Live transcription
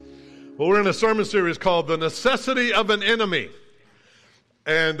Well, we're in a sermon series called The Necessity of an Enemy.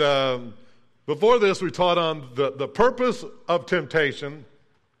 And before this, we taught on the purpose of temptation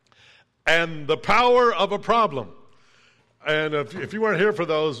and the power of a problem. And if you weren't here for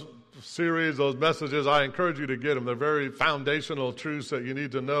those series, those messages, I encourage you to get them. They're very foundational truths that you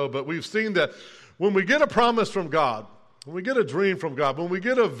need to know. But we've seen that when we get a promise from God, when we get a dream from God, when we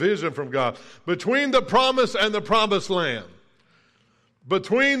get a vision from God, between the promise and the promised land,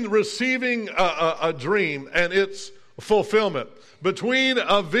 between receiving a dream and its fulfillment, between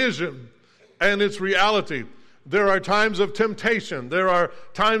a vision and its reality, there are times of temptation, there are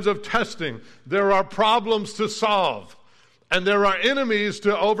times of testing, there are problems to solve, and there are enemies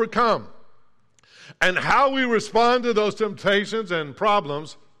to overcome. And how we respond to those temptations and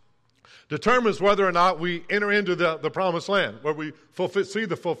problems determines whether or not we enter into the promised land, where we see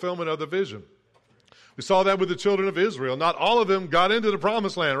the fulfillment of the vision. We saw that with the children of Israel. Not all of them got into the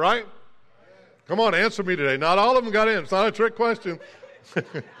promised land, right? Come on, answer me today. Not all of them got in. It's not a trick question.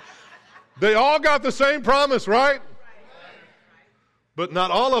 They all got the same promise, right? But not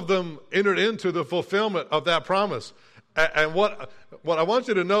all of them entered into the fulfillment of that promise. And what I want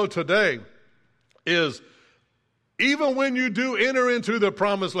you to know today is, even when you do enter into the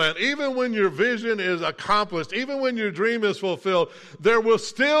promised land, even when your vision is accomplished, even when your dream is fulfilled, there will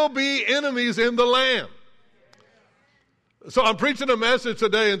still be enemies in the land. So I'm preaching a message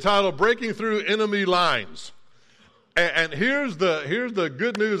today entitled Breaking Through Enemy Lines. And here's the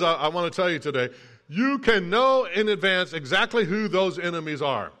good news I want to tell you today. You can know in advance exactly who those enemies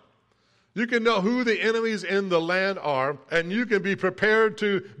are. You can know who the enemies in the land are, and you can be prepared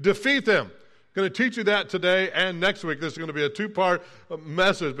to defeat them. I'm going to teach you that today and next week. This is going to be a two-part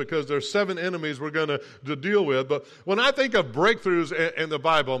message because there's 7 enemies we're going to deal with. But when I think of breakthroughs in the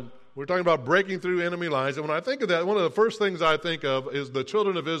Bible, we're talking about breaking through enemy lines. And when I think of that, one of the first things I think of is the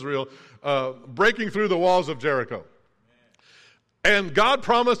children of Israel breaking through the walls of Jericho. And God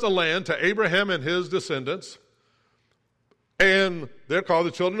promised a land to Abraham and his descendants. And they're called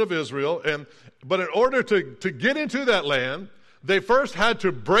the children of Israel. But in order to get into that land, they first had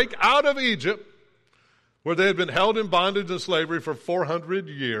to break out of Egypt, where they had been held in bondage and slavery for 400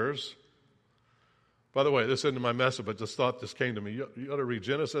 years. By the way, this isn't my message, but just thought this came to me. You ought to read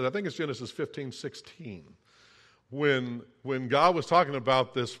Genesis. I think it's Genesis 15:16, when God was talking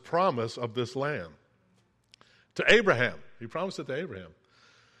about this promise of this land to Abraham. He promised it to Abraham.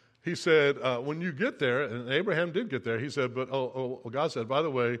 He said, when you get there, and Abraham did get there, he said, but God said, by the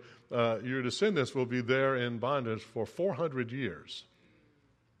way, your descendants will be there in bondage for 400 years.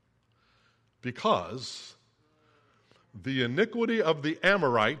 Because the iniquity of the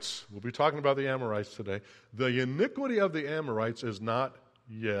Amorites, we'll be talking about the Amorites today, the iniquity of the Amorites is not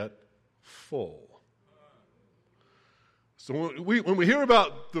yet full. So when we hear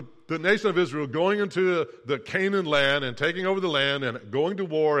about the nation of Israel going into the Canaan land and taking over the land and going to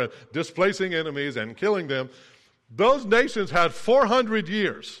war and displacing enemies and killing them, those nations had 400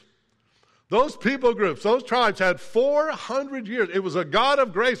 years. Those people groups, those tribes had 400 years. It was a God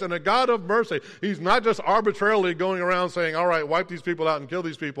of grace and a God of mercy. He's not just arbitrarily going around saying, all right, wipe these people out and kill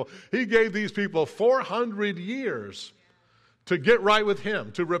these people. He gave these people 400 years to get right with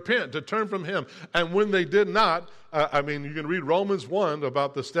Him, to repent, to turn from Him. And when they did not, you can read Romans 1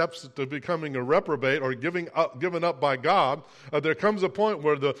 about the steps to becoming a reprobate or given up by God. There comes a point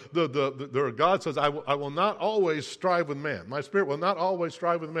where God says, I will not always strive with man. My spirit will not always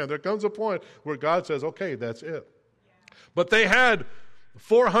strive with man. There comes a point where God says, okay, that's it. But they had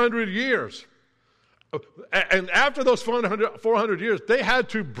 400 years. And after those 400 years, they had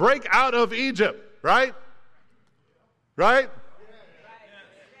to break out of Egypt, right? Right?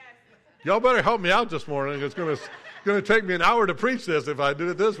 Y'all better help me out this morning. It's going to take me an hour to preach this if I do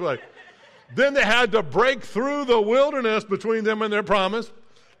it this way. Then they had to break through the wilderness between them and their promise.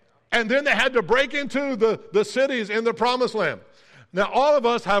 And then they had to break into the cities in the promised land. Now, all of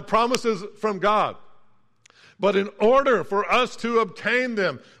us have promises from God. But in order for us to obtain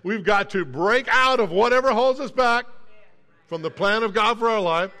them, we've got to break out of whatever holds us back from the plan of God for our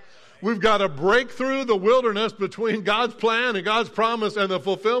life. We've got to break through the wilderness between God's plan and God's promise and the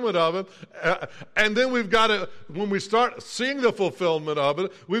fulfillment of it. And then we've got to, when we start seeing the fulfillment of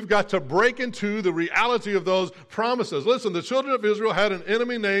it, we've got to break into the reality of those promises. Listen, the children of Israel had an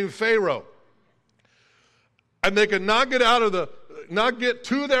enemy named Pharaoh. And they could not get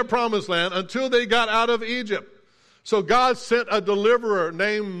to their promised land until they got out of Egypt. So God sent a deliverer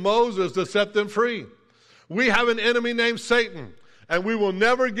named Moses to set them free. We have an enemy named Satan. And we will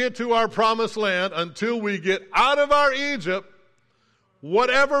never get to our promised land until we get out of our Egypt,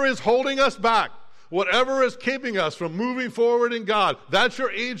 whatever is holding us back, Whatever is keeping us from moving forward in God, that's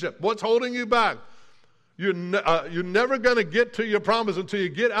your Egypt. What's holding you back? You're never going to get to your promise until you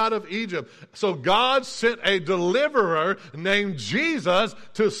get out of Egypt. So God sent a deliverer named Jesus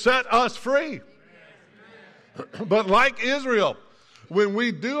to set us free. But like Israel, when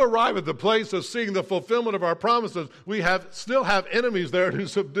we do arrive at the place of seeing the fulfillment of our promises, we still have enemies there to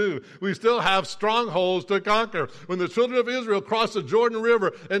subdue. We still have strongholds to conquer. When the children of Israel crossed the Jordan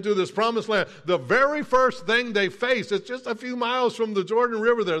River into this promised land, the very first thing they face, it's just a few miles from the Jordan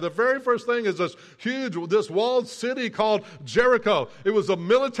River there, the very first thing is this walled city called Jericho. It was a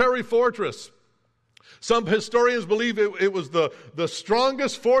military fortress. Some historians believe it was the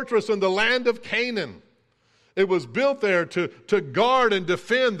strongest fortress in the land of Canaan. It was built there to guard and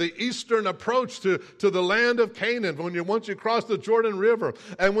defend the eastern approach to the land of Canaan once you cross the Jordan River.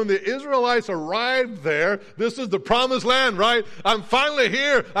 And when the Israelites arrived there, this is the promised land, right? I'm finally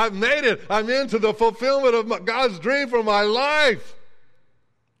here. I've made it. I'm into the fulfillment of God's dream for my life.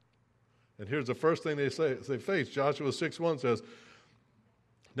 And here's the first thing they face. Joshua 6:1 says,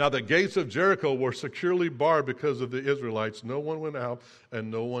 now the gates of Jericho were securely barred because of the Israelites. No one went out and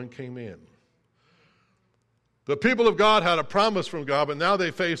no one came in. The people of God had a promise from God, but now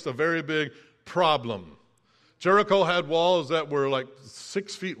they faced a very big problem. Jericho had walls that were like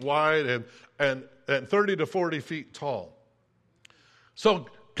 6 feet wide and 30 to 40 feet tall. So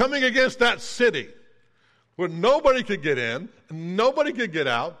coming against that city, where nobody could get in, nobody could get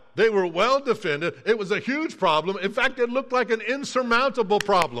out, they were well defended. It was a huge problem. In fact, it looked like an insurmountable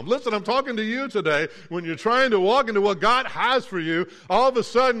problem. Listen, I'm talking to you today. When you're trying to walk into what God has for you, all of a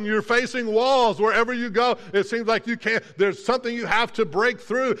sudden you're facing walls wherever you go. It seems like there's something you have to break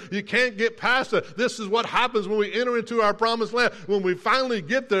through. You can't get past it. This is what happens when we enter into our promised land. When we finally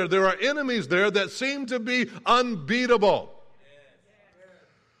get there, there are enemies there that seem to be unbeatable.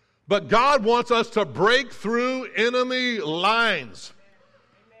 But God wants us to break through enemy lines.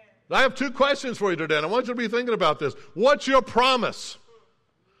 I have 2 questions for you today, and I want you to be thinking about this. What's your promise?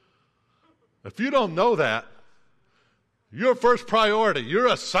 If you don't know that, your first priority, your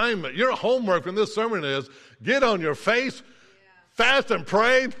assignment, your homework from this sermon is get on your face, fast and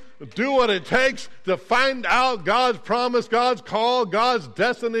pray, do what it takes to find out God's promise, God's call, God's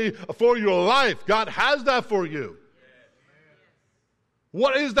destiny for your life. God has that for you.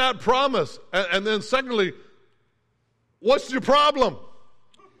 What is that promise? And then secondly, what's your problem?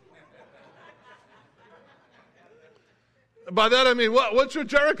 By that I mean, what's your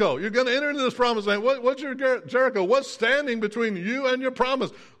Jericho? You're going to enter into this promised land. What's your Jericho? What's standing between you and your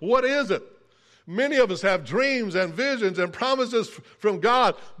promise? What is it? Many of us have dreams and visions and promises from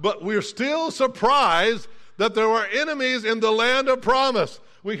God, but we're still surprised that there are enemies in the land of promise.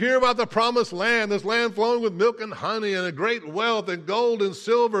 We hear about the promised land, this land flowing with milk and honey and a great wealth and gold and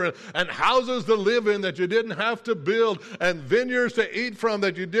silver and houses to live in that you didn't have to build and vineyards to eat from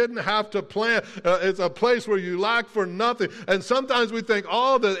that you didn't have to plant. It's a place where you lack for nothing. And sometimes we think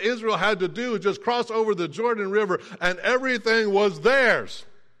all that Israel had to do was just cross over the Jordan River and everything was theirs.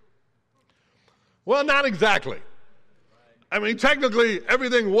 Well, not exactly. I mean, technically,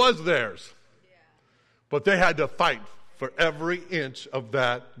 everything was theirs. But they had to fight for every inch of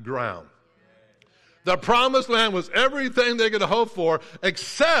that ground. The promised land was everything they could hope for,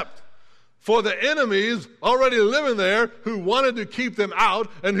 except for the enemies already living there who wanted to keep them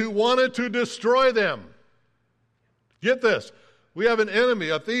out and who wanted to destroy them. Get this. We have an enemy,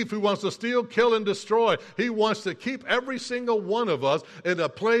 a thief who wants to steal, kill, and destroy. He wants to keep every single one of us in a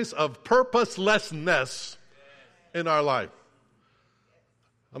place of purposelessness in our life.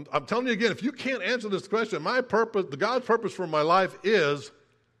 I'm telling you again, if you can't answer this question, my purpose, God's purpose for my life is,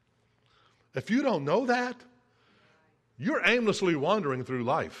 if you don't know that, you're aimlessly wandering through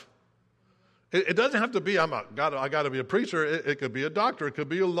life. It doesn't have to be, I got to be a preacher. It could be a doctor. It could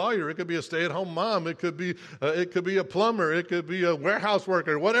be a lawyer. It could be a stay-at-home mom. It could be a plumber. It could be a warehouse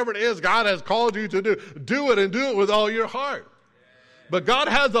worker. Whatever it is God has called you to do, do it and do it with all your heart. But God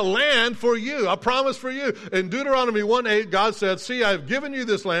has a land for you, a promise for you. In Deuteronomy 1:8, God said, see, I've given you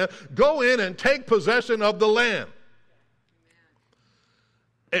this land. Go in and take possession of the land.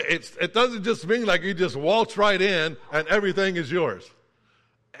 It doesn't just mean like you just waltz right in and everything is yours.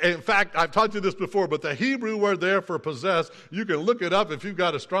 In fact, I've taught you this before, but the Hebrew word there for possess, you can look it up if you've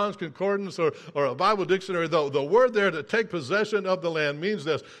got a Strong's Concordance or a Bible dictionary. The word there to take possession of the land means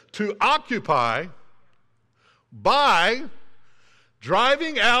this: to occupy by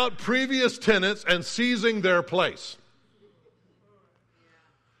driving out previous tenants and seizing their place.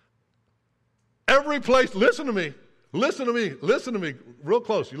 Every place, listen to me, real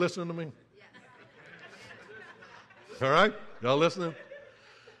close. You listening to me? All right? Y'all listening?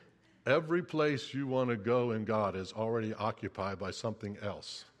 Every place you want to go in God is already occupied by something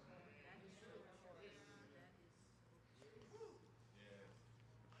else.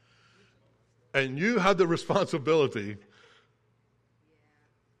 And you have the responsibility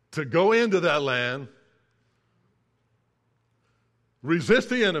to go into that land, resist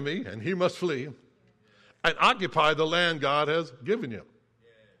the enemy, and he must flee, and occupy the land God has given you.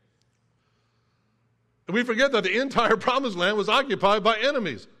 And we forget that the entire promised land was occupied by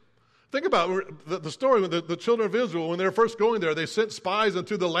enemies. Think about the story with the children of Israel. When they were first going there, they sent spies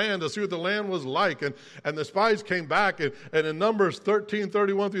into the land to see what the land was like. And the spies came back, and in Numbers 13,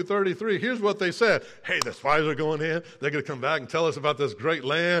 31 through 33, here's what they said. Hey, the spies are going in. They're going to come back and tell us about this great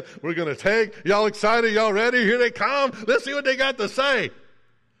land we're going to take. Y'all excited? Y'all ready? Here they come. Let's see what they got to say.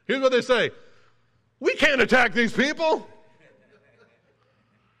 Here's what they say. We can't attack these people.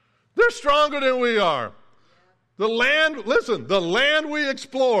 They're stronger than we are. The land, listen, the land we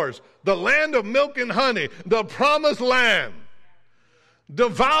explore, the land of milk and honey, the promised land,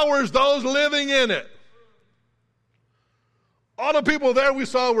 devours those living in it. All the people there we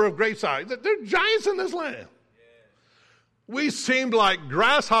saw were of great size. They're giants in this land. We seemed like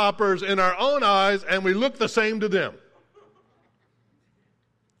grasshoppers in our own eyes, and we looked the same to them.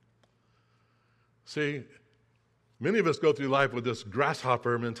 See, many of us go through life with this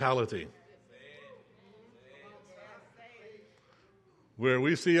grasshopper mentality, where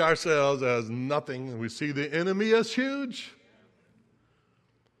we see ourselves as nothing, and we see the enemy as huge.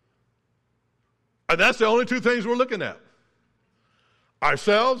 And that's the only two things we're looking at.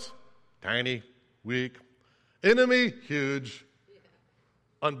 Ourselves, tiny, weak. Enemy, huge,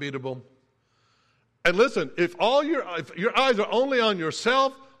 unbeatable. And listen, if your eyes are only on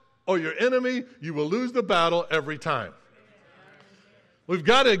yourself or your enemy, you will lose the battle every time. We've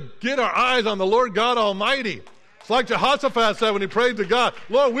got to get our eyes on the Lord God Almighty. It's like Jehoshaphat said when he prayed to God,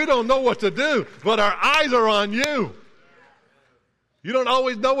 Lord, we don't know what to do, but our eyes are on you. You don't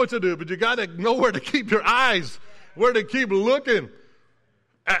always know what to do, but you got to know where to keep your eyes, where to keep looking.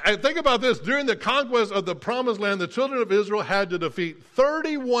 And think about this. During the conquest of the promised land, the children of Israel had to defeat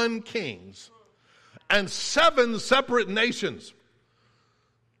 31 kings and 7 separate nations.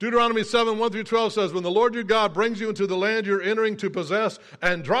 Deuteronomy 7, 1 through 12 says, when the Lord your God brings you into the land you're entering to possess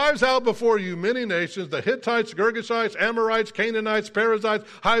and drives out before you many nations, the Hittites, Girgashites, Amorites, Canaanites, Perizzites,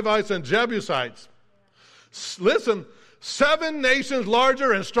 Hivites, and Jebusites. Listen, 7 nations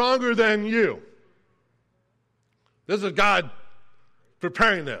larger and stronger than you. This is God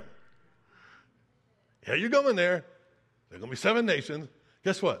preparing them. Yeah, you're going there. There are going to be 7 nations.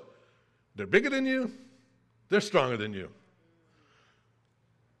 Guess what? They're bigger than you. They're stronger than you.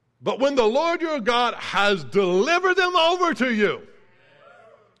 But when the Lord your God has delivered them over to you,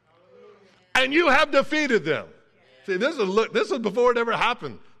 and you have defeated them. See, this is before it ever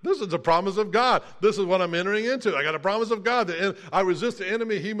happened. This is the promise of God. This is what I'm entering into. I got a promise of God that I resist the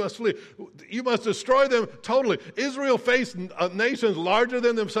enemy, he must flee. You must destroy them totally. Israel faced nations larger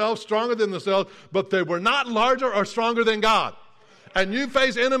than themselves, stronger than themselves, but they were not larger or stronger than God. And you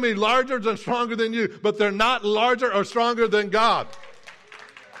face enemies larger and stronger than you, but they're not larger or stronger than God.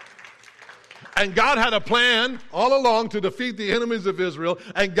 And God had a plan all along to defeat the enemies of Israel,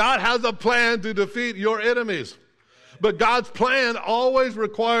 and God has a plan to defeat your enemies. But God's plan always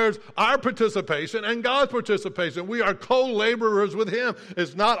requires our participation and God's participation. We are co-laborers with Him.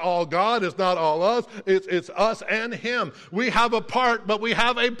 It's not all God, it's not all us, it's us and Him. We have a part, but we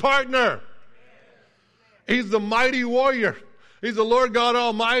have a partner. He's the mighty warrior. He's the Lord God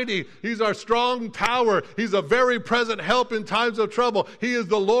Almighty. He's our strong tower. He's a very present help in times of trouble. He is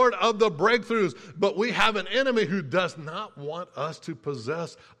the Lord of the breakthroughs. But we have an enemy who does not want us to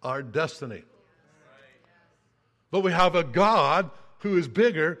possess our destiny. But we have a God who is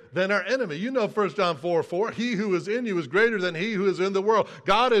bigger than our enemy. You know 1 John 4:4, he who is in you is greater than he who is in the world.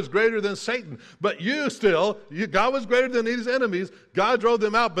 God is greater than Satan. But God was greater than these enemies. God drove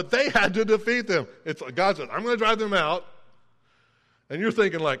them out, but they had to defeat them. God said, I'm going to drive them out. And you're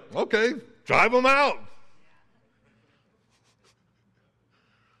thinking like, okay, drive them out.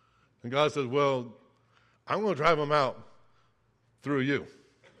 And God says, well, I'm going to drive them out through you.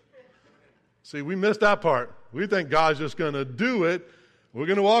 See, we missed that part. We think God's just going to do it. We're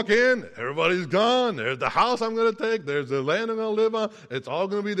going to walk in. Everybody's gone. There's the house I'm going to take. There's the land I'm going to live on. It's all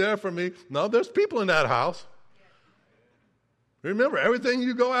going to be there for me. No, there's people in that house. Remember, everything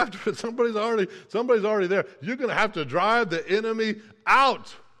you go after, somebody's already there. You're going to have to drive the enemy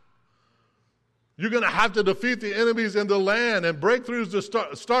out. You're going to have to defeat the enemies in the land, and breakthroughs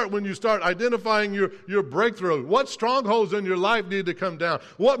to start when you start identifying your breakthrough. What strongholds in your life need to come down?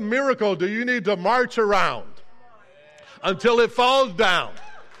 What miracle do you need to march around until it falls down?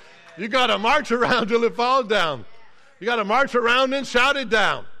 You got to march around till it falls down. You got to march around and shout it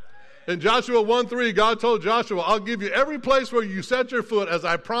down. In Joshua 1:3, God told Joshua, I'll give you every place where you set your foot as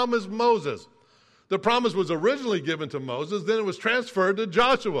I promised Moses. The promise was originally given to Moses, then it was transferred to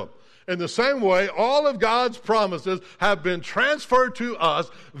Joshua. In the same way, all of God's promises have been transferred to us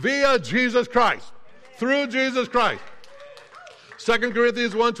via Jesus Christ, through Jesus Christ. 2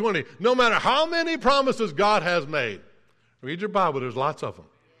 Corinthians 1:20, no matter how many promises God has made, read your Bible, there's lots of them.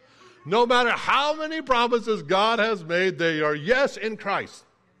 No matter how many promises God has made, they are yes in Christ.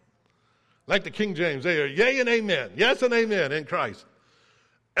 Like the King James, they are yea and amen, yes and amen in Christ.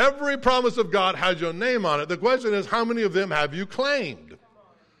 Every promise of God has your name on it. The question is, how many of them have you claimed?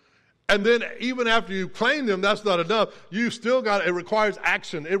 And then even after you claim them, that's not enough. You still got, it requires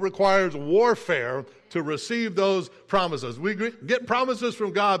action. It requires warfare to receive those promises. We get promises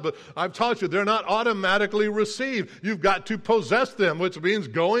from God, but I've taught you they're not automatically received. You've got to possess them, which means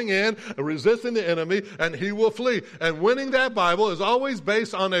going in, resisting the enemy, and he will flee. And winning that Bible is always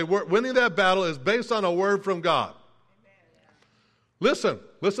based on a word. Winning that battle is based on a word from God. Listen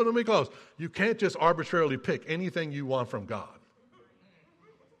to me close. You can't just arbitrarily pick anything you want from God.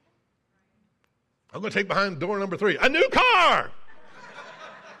 I'm going to take behind door number 3, a new car.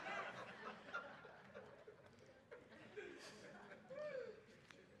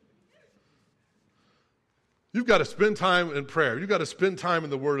 You've got to spend time in prayer. You've got to spend time in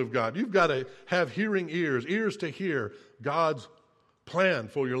the Word of God. You've got to have hearing ears, ears to hear God's plan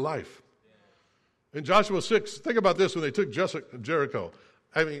for your life. In Joshua 6, think about this when they took Jericho.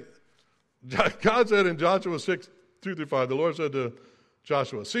 I mean, God said in Joshua 6, 2-5, the Lord said to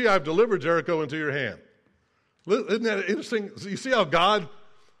Joshua, see, I've delivered Jericho into your hand. Isn't that interesting? You see how God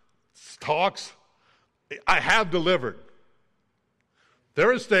talks? I have delivered.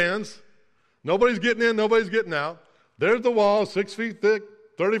 There it stands. Nobody's getting in, nobody's getting out. There's the wall, 6 feet thick,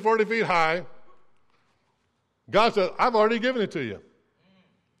 30, 40 feet high. God said, I've already given it to you.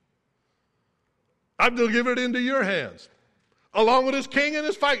 I've delivered it into your hands, along with his king and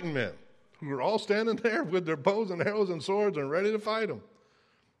his fighting men, who are all standing there with their bows and arrows and swords and ready to fight him.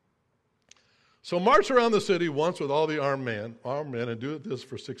 So march around the city once with all the armed men, and do this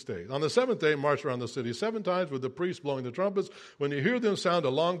for 6 days. On the 7th day, march around the city 7 times with the priests blowing the trumpets. When you hear them sound a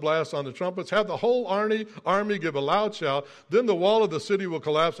long blast on the trumpets, have the whole army give a loud shout. Then the wall of the city will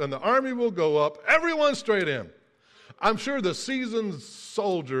collapse, and the army will go up, everyone straight in. I'm sure the seasoned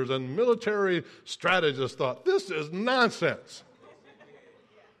soldiers and military strategists thought, this is nonsense.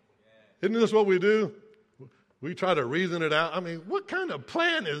 Isn't this what we do? We try to reason it out. I mean, what kind of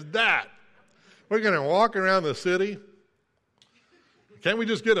plan is that? We're going to walk around the city. Can't we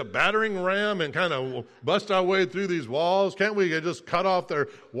just get a battering ram and kind of bust our way through these walls? Can't we just cut off their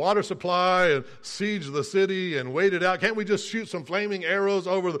water supply and siege the city and wait it out? Can't we just shoot some flaming arrows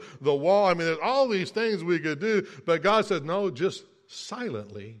over the wall? I mean, there's all these things we could do. But God said, no, just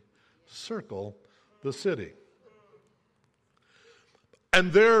silently circle the city.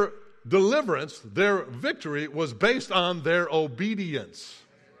 And their deliverance, their victory was based on their obedience.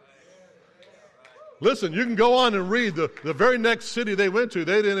 Listen, you can go on and read the very next city they went to.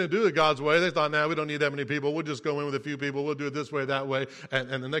 They didn't do it God's way. They thought, nah, we don't need that many people. We'll just go in with a few people. We'll do it this way, that way. And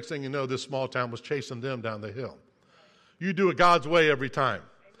the next thing you know, this small town was chasing them down the hill. You do it God's way every time.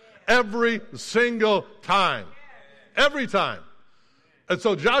 Every single time. Every time. And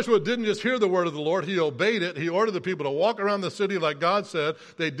so Joshua didn't just hear the word of the Lord, he obeyed it. He ordered the people to walk around the city like God said.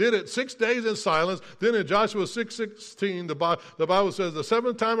 They did it 6 days in silence. Then in Joshua 6:16, the Bible says, the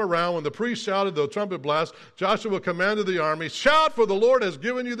 7th time around, when the priest shouted the trumpet blast, Joshua commanded the army, shout, for the Lord has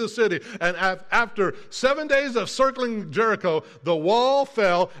given you the city. And after 7 days of circling Jericho, the wall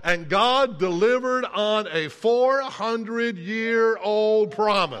fell, and God delivered on a 400-year-old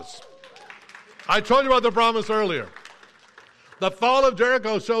promise. I told you about the promise earlier. The fall of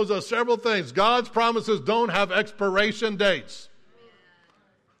Jericho shows us several things. God's promises don't have expiration dates.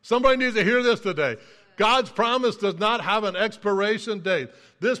 Somebody needs to hear this today. God's promise does not have an expiration date.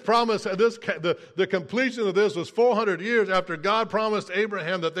 This promise, the completion of this was 400 years after God promised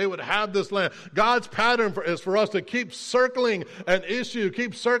Abraham that they would have this land. God's pattern is for us to keep circling an issue,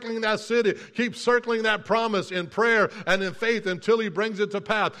 keep circling that city, keep circling that promise in prayer and in faith until he brings it to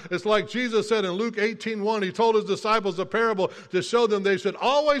pass. It's like Jesus said in Luke 18:1, he told his disciples a parable to show them they should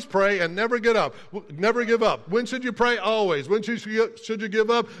always pray and never get up. Never give up. When should you pray? Always. When should you give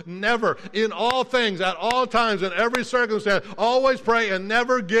up? Never. In all things, at all times, in every circumstance, always pray and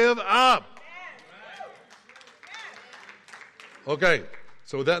never give up. Okay,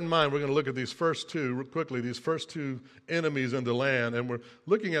 So with that in mind, we're going to look at these first two enemies in the land. And we're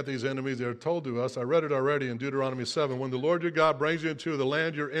looking at these enemies. They're told to us. I read it already in Deuteronomy 7. When the Lord your God brings you into the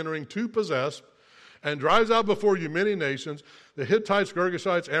land you're entering to possess and drives out before you many nations, the Hittites,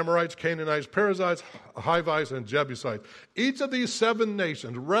 Girgashites, Amorites, Canaanites, Perizzites, Hivites, and Jebusites. Each of these 7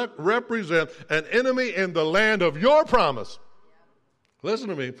 nations represent an enemy in the land of your promise. Listen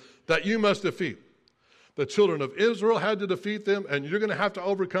to me, that you must defeat. The children of Israel had to defeat them, and you're going to have to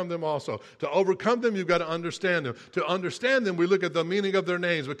overcome them also. To overcome them, you've got to understand them. To understand them, we look at the meaning of their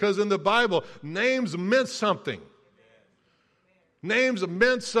names, because in the Bible, names meant something. Names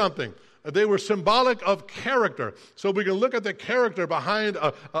meant something. They were symbolic of character. So we can look at the character behind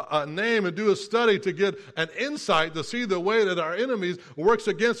a name and do a study to get an insight to see the way that our enemies works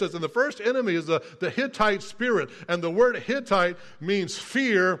against us. And the first enemy is the Hittite spirit. And the word Hittite means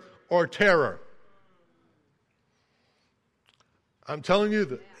fear or terror. I'm telling you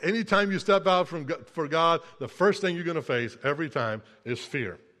that anytime you step out for God, the first thing you're going to face every time is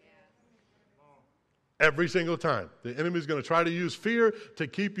fear. Every single time. The enemy is going to try to use fear to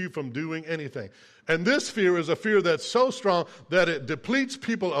keep you from doing anything. And this fear is a fear that's so strong that it depletes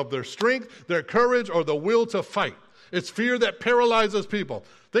people of their strength, their courage, or the will to fight. It's fear that paralyzes people.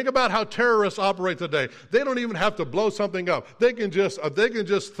 Think about how terrorists operate today. They don't even have to blow something up. They can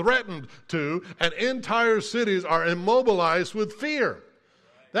just threaten to, and entire cities are immobilized with fear.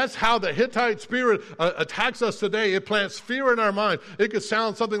 That's how the Hittite spirit attacks us today. It plants fear in our minds. It could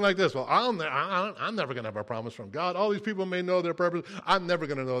sound something like this. Well, I'm never going to have a promise from God. All these people may know their purpose. I'm never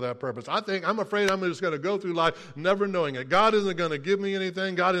going to know that purpose. I'm afraid I'm just going to go through life never knowing it. God isn't going to give me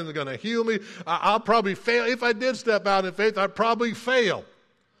anything. God isn't going to heal me. I'll probably fail. If I did step out in faith, I'd probably fail.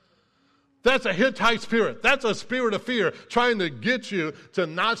 That's a Hittite spirit. That's a spirit of fear trying to get you to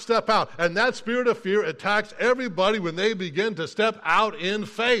not step out. And that spirit of fear attacks everybody when they begin to step out in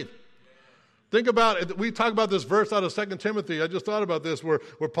faith. Think about it. We talk about this verse out of 2 Timothy. I just thought about this where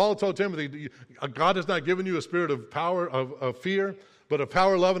Paul told Timothy, God has not given you a spirit of power, of fear, but of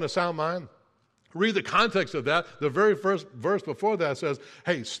power, love, and a sound mind. Read the context of that. The very first verse before that says,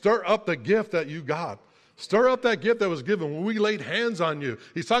 hey, stir up the gift that you got. Stir up that gift that was given when we laid hands on you.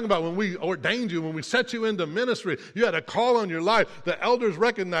 He's talking about when we ordained you, when we set you into ministry. You had a call on your life. The elders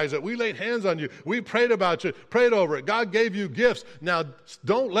recognized it. We laid hands on you. We prayed about you, prayed over it. God gave you gifts. Now,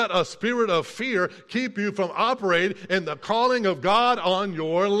 don't let a spirit of fear keep you from operating in the calling of God on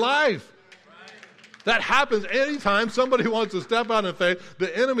your life. That happens anytime somebody wants to step out in faith.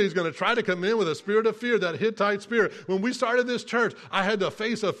 The enemy is going to try to come in with a spirit of fear, that Hittite spirit. When we started this church, I had to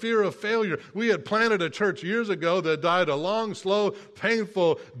face a fear of failure. We had planted a church years ago that died a long, slow,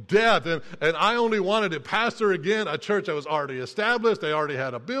 painful death. And I only wanted to pastor again a church that was already established. They already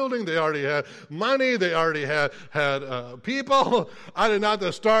had a building. They already had money. They already had people. I did not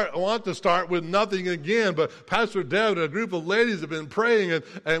want to start with nothing again. But Pastor Deb and a group of ladies have been praying,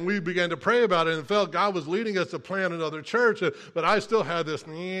 and we began to pray about it and felt God was leading us to plant another church, but I still had this,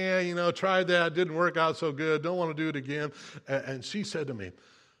 tried that, didn't work out so good, don't want to do it again. And she said to me,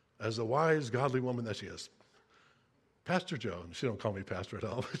 as the wise, godly woman that she is, Pastor Joe, she don't call me pastor at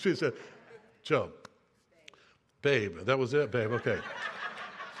all, she said, Joe, babe, that was it, babe, okay.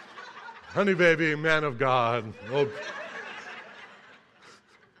 Honey baby, man of God,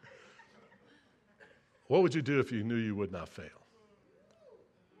 what would you do if you knew you would not fail?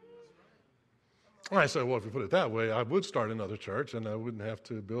 I said, well, if you put it that way, I would start another church, and I wouldn't have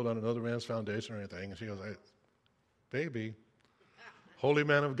to build on another man's foundation or anything. And she goes, hey, baby, holy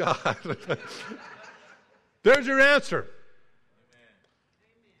man of God. There's your answer.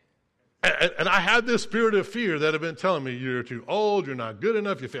 And I had this spirit of fear that had been telling me, you're too old, you're not good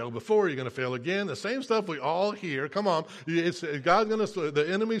enough, you failed before, you're going to fail again. The same stuff we all hear. Come on. The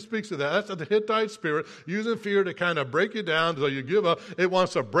enemy speaks to that. That's the Hittite spirit, using fear to kind of break you down so you give up. It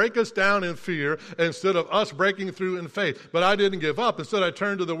wants to break us down in fear instead of us breaking through in faith. But I didn't give up. Instead, I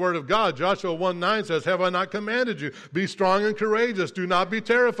turned to the word of God. Joshua 1:9 says, have I not commanded you? Be strong and courageous. Do not be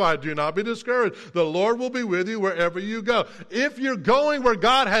terrified. Do not be discouraged. The Lord will be with you wherever you go. If you're going where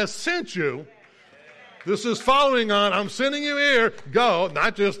God has sent you, this is following on, I'm sending you here, go,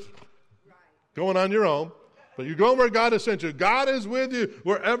 not just going on your own, but you're going where God has sent you. God is with you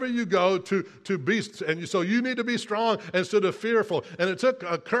wherever you go to be, and so you need to be strong instead of fearful. And it took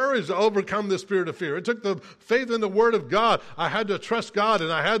courage to overcome the spirit of fear. It took the faith in the Word of God. I had to trust God,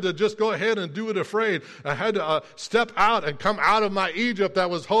 and I had to just go ahead and do it afraid. I had to step out and come out of my Egypt that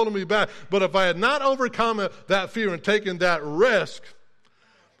was holding me back. But if I had not overcome that fear and taken that risk,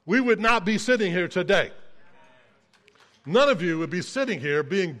 we would not be sitting here today. None of you would be sitting here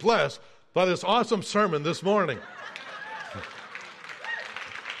being blessed by this awesome sermon this morning.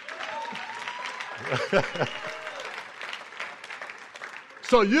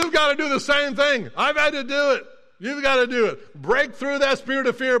 So you've got to do the same thing. I've had to do it. You've got to do it. Break through that spirit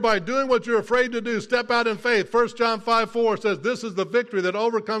of fear by doing what you're afraid to do. Step out in faith. 1 John 5:4 says, this is the victory that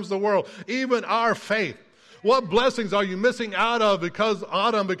overcomes the world, even our faith. What blessings are you missing out of because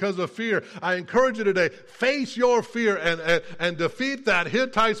of fear? I encourage you today, face your fear and defeat that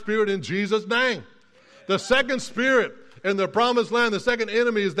Hittite spirit in Jesus' name. The second spirit in the promised land, the second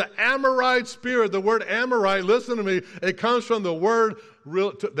enemy is the Amorite spirit. The word Amorite, listen to me, it comes from the word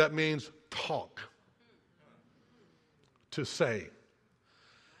that means talk. To say.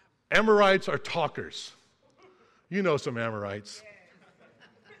 Amorites are talkers. You know some Amorites.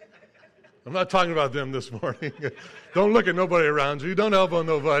 I'm not talking about them this morning. Don't look at nobody around you. Don't elbow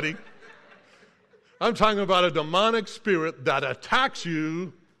nobody. I'm talking about a demonic spirit that attacks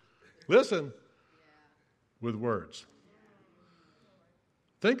you, listen, with words.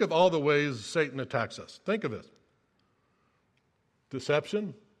 Think of all the ways Satan attacks us. Think of it.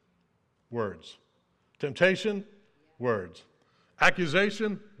 Deception, words. Temptation, words.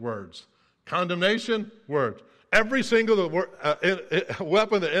 Accusation, words. Condemnation, words. Every single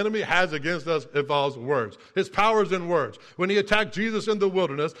weapon the enemy has against us involves words. His power is in words. When he attacked Jesus in the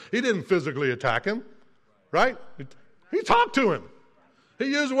wilderness, he didn't physically attack him, right? He talked to him. He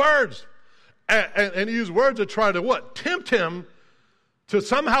used words. And he used words to try to what? Tempt him to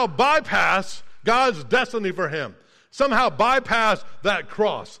somehow bypass God's destiny for him. Somehow bypass that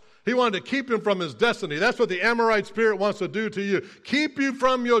cross. He wanted to keep him from his destiny. That's what the Amorite spirit wants to do to you. Keep you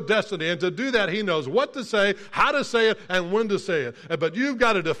from your destiny. And to do that, he knows what to say, how to say it, and when to say it. But you've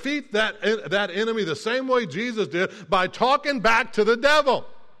got to defeat that enemy the same way Jesus did, by talking back to the devil.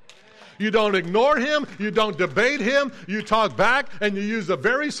 You don't ignore him. You don't debate him. You talk back, and you use the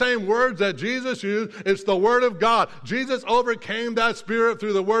very same words that Jesus used. It's the Word of God. Jesus overcame that spirit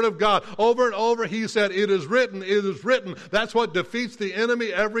through the Word of God. Over and over, he said, it is written, it is written. That's what defeats the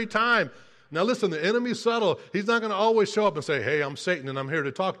enemy every time. Now listen, the enemy's subtle. He's not going to always show up and say, hey, I'm Satan, and I'm here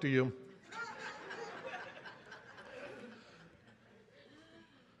to talk to you.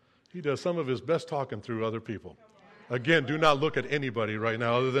 He does some of his best talking through other people. Again, do not look at anybody right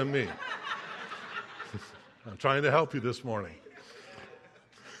now other than me. I'm trying to help you this morning.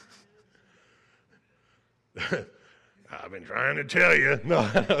 I've been trying to tell you. No.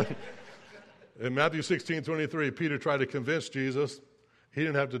 In Matthew 16:23, Peter tried to convince Jesus he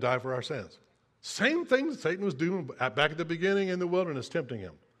didn't have to die for our sins. Same thing Satan was doing back at the beginning in the wilderness, tempting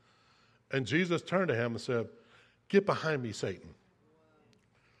him. And Jesus turned to him and said, get behind me, Satan.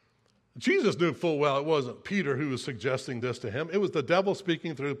 Jesus knew full well it wasn't Peter who was suggesting this to him. It was the devil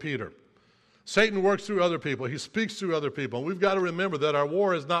speaking through Peter. Satan works through other people. He speaks through other people. And we've got to remember that our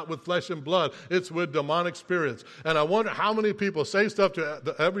war is not with flesh and blood. It's with demonic spirits. And I wonder how many people say stuff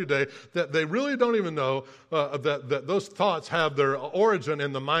every day that they really don't even know that those thoughts have their origin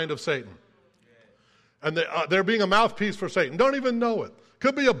in the mind of Satan. And they're being a mouthpiece for Satan. Don't even know it.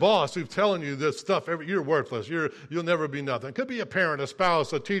 Could be a boss who's telling you this stuff. You're worthless. You'll never be nothing. Could be a parent, a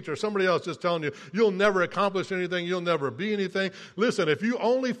spouse, a teacher, somebody else just telling you you'll never accomplish anything. You'll never be anything. Listen, if you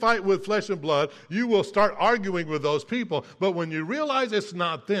only fight with flesh and blood, you will start arguing with those people. But when you realize it's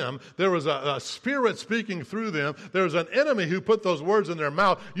not them, there was a spirit speaking through them. There's an enemy who put those words in their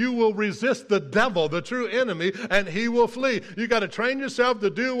mouth. You will resist the devil, the true enemy, and he will flee. You got to train yourself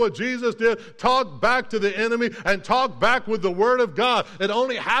to do what Jesus did. Talk back to the enemy and talk back with the Word of God. It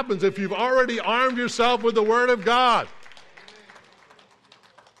only happens if you've already armed yourself with the Word of God.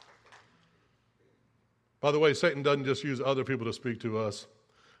 By the way, Satan doesn't just use other people to speak to us.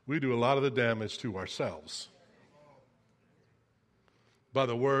 We do a lot of the damage to ourselves by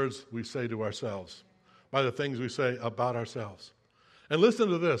the words we say to ourselves, by the things we say about ourselves. And listen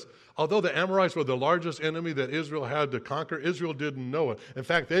to this. Although the Amorites were the largest enemy that Israel had to conquer, Israel didn't know it. In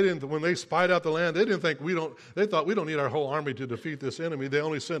fact, when they spied out the land, they thought we don't need our whole army to defeat this enemy. They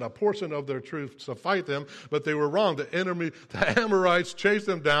only sent a portion of their troops to fight them, but they were wrong. The Amorites chased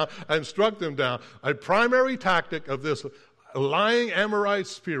them down and struck them down. A primary tactic of this lying Amorite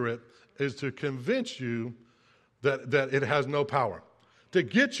spirit is to convince you that it has no power, to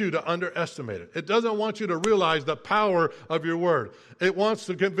get you to underestimate it. It doesn't want you to realize the power of your word. It wants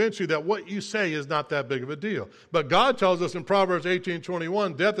to convince you that what you say is not that big of a deal. But God tells us in Proverbs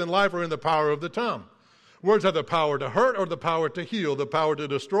 18:21, death and life are in the power of the tongue. Words have the power to hurt or the power to heal, the power to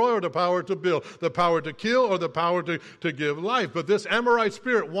destroy or the power to build, the power to kill or the power to give life. But this Amorite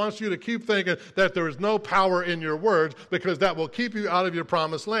spirit wants you to keep thinking that there is no power in your words, because that will keep you out of your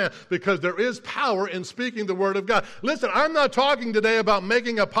promised land, because there is power in speaking the word of God. Listen, I'm not talking today about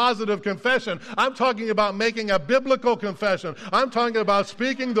making a positive confession. I'm talking about making a biblical confession. I'm talking about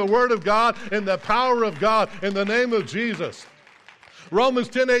speaking the word of God in the power of God in the name of Jesus. Romans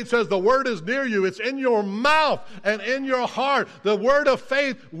 10:8 says the word is near you. It's in your mouth and in your heart. The word of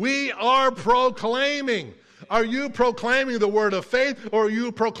faith we are proclaiming. Are you proclaiming the word of faith, or are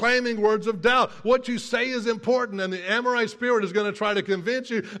you proclaiming words of doubt? What you say is important, and the Amorite spirit is going to try to convince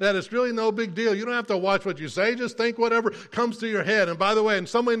you that it's really no big deal. You don't have to watch what you say. Just think whatever comes to your head. And by the way, and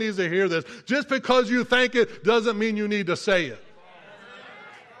somebody needs to hear this, just because you think it doesn't mean you need to say it.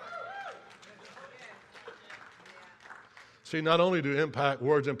 See, not only do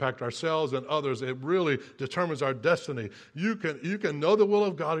words impact ourselves and others, it really determines our destiny. You can know the will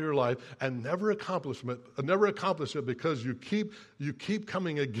of God in your life and never accomplish it because you keep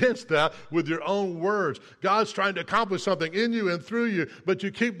coming against that with your own words. God's trying to accomplish something in you and through you, but you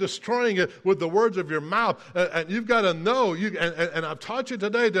keep destroying it with the words of your mouth. And you've got to know, and I've taught you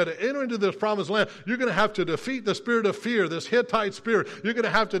today that to enter into this promised land, you're going to have to defeat the spirit of fear, this Hittite spirit. You're going to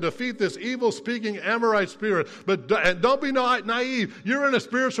have to defeat this evil-speaking Amorite spirit. And don't be naive. You're in a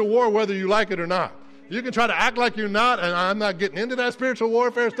spiritual war whether you like it or not. You can try to act like you're not, and I'm not getting into that spiritual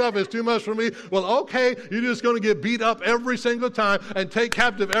warfare stuff. It's too much for me. Well, okay, you're just going to get beat up every single time and take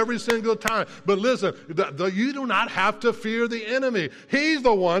captive every single time. But listen, you do not have to fear the enemy. He's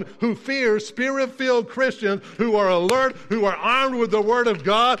the one who fears spirit-filled Christians who are alert, who are armed with the word of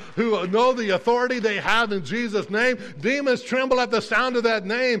God, who know the authority they have in Jesus' name. Demons tremble at the sound of that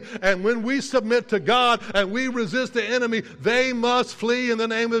name. And when we submit to God and we resist the enemy, they must flee in the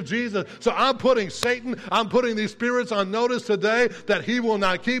name of Jesus. So I'm putting Satan, I'm putting these spirits on notice today that he will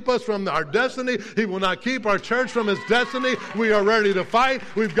not keep us from our destiny. He will not keep our church from its destiny. We are ready to fight.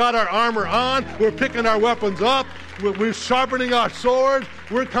 We've got our armor on. We're picking our weapons up. We're sharpening our swords.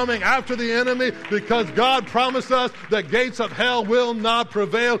 We're coming after the enemy because God promised us that gates of hell will not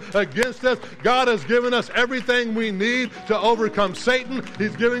prevail against us. God has given us everything we need to overcome Satan.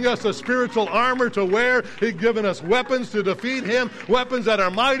 He's giving us a spiritual armor to wear. He's given us weapons to defeat him, weapons that are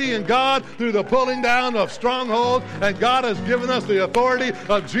mighty in God through the pulling down of strongholds. And God has given us the authority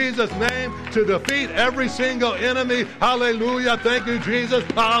of Jesus' name to defeat every single enemy. Hallelujah. Thank you, Jesus.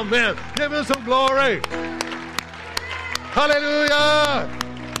 Amen. Give him some glory. Hallelujah.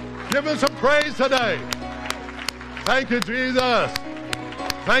 Give him some praise today. Thank you, Jesus.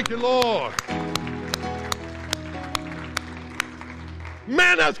 Thank you, Lord.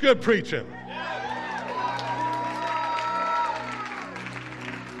 Man, that's good preaching.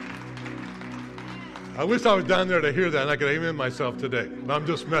 I wish I was down there to hear that and I could amen myself today. But I'm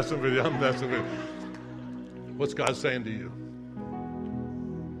just messing with you. I'm messing with you. What's God saying to you?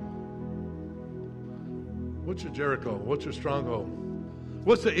 What's your Jericho? What's your stronghold?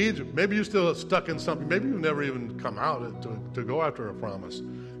 What's the Egypt? Maybe you're still stuck in something. Maybe you've never even come out to go after a promise.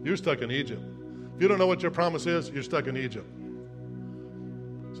 You're stuck in Egypt. If you don't know what your promise is, you're stuck in Egypt.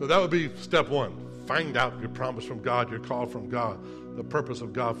 So that would be step one. Find out your promise from God, your call from God, the purpose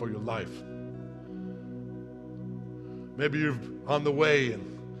of God for your life. Maybe you're on the way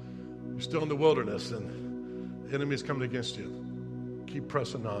and you're still in the wilderness and the enemy's coming against you. Keep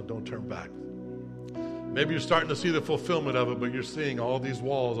pressing on. Don't turn back. Maybe you're starting to see the fulfillment of it, but you're seeing all these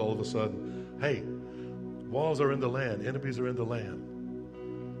walls all of a sudden. Hey, walls are in the land. Enemies are in the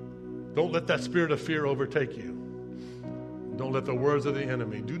land. Don't let that spirit of fear overtake you. Don't let the words of the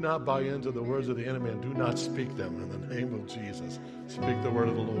enemy. Do not buy into the words of the enemy and do not speak them in the name of Jesus. Speak the word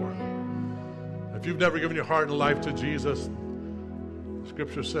of the Lord. If you've never given your heart and life to Jesus,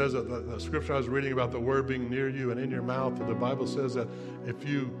 Scripture says that the scripture I was reading about the word being near you and in your mouth, the Bible says that if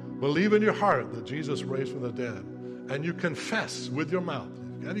you believe in your heart that Jesus raised from the dead and you confess with your mouth,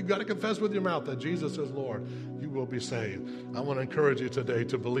 and you've got to confess with your mouth that Jesus is Lord, you will be saved. I want to encourage you today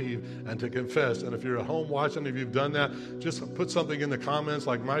to believe and to confess. And if you're at home watching, if you've done that, just put something in the comments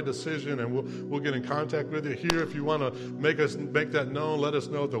like my decision, and we'll get in contact with you here. If you want to make that known, let us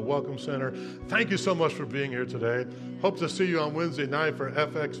know at the Welcome Center. Thank you so much for being here today. Hope to see you on Wednesday night for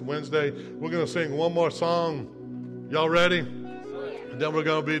FX Wednesday. We're going to sing one more song. Y'all ready? And then we're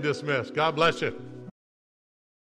going to be dismissed. God bless you.